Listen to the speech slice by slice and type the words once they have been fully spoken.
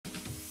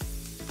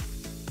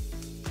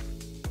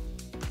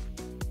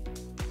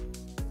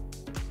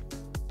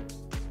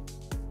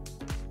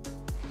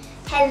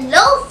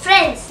Hello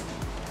friends,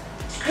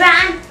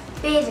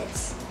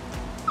 grandparents.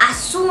 As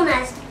soon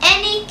as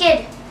any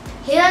kid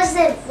hears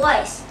their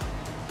voice,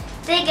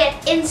 they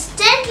get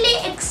instantly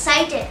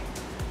excited.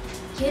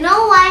 You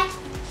know why?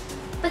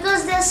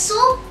 Because they're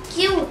so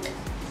cute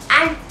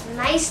and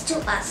nice to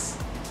us.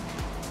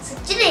 So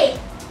today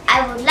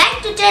I would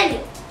like to tell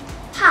you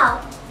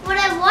how would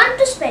I want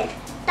to spend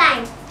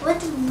time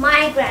with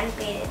my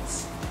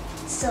grandparents.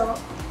 So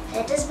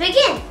let us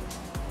begin.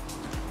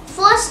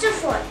 First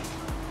of all,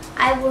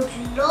 I would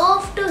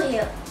love to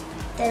hear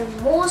their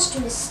most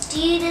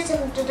mysterious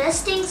and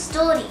interesting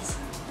stories,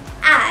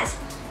 as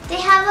they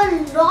have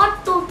a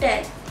lot to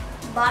tell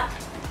but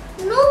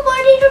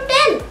nobody to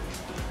tell.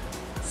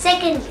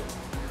 Secondly,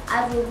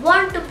 I would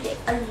want to play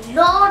a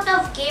lot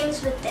of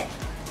games with them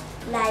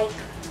like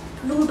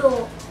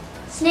Ludo,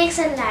 Snakes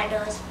and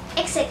Ladders,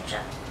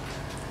 etc.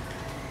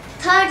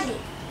 Thirdly,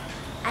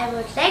 I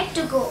would like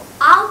to go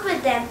out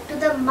with them to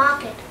the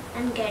market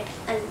and get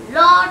a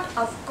lot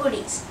of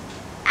goodies,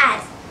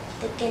 as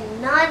they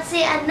cannot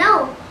say a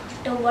no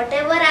to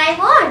whatever I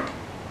want.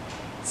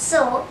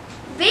 So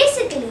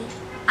basically,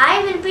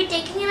 I will be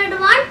taking an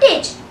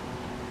advantage.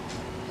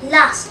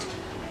 Last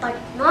but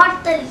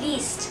not the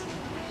least,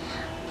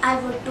 I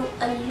would do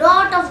a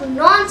lot of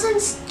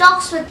nonsense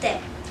talks with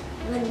them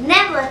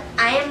whenever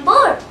I am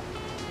bored.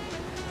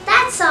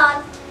 That's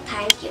all.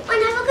 Thank you and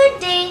have a good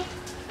day.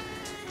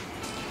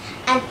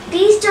 And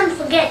please don't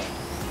forget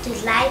to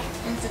like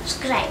and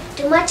subscribe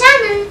to my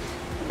channel.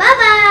 Bye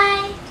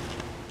bye.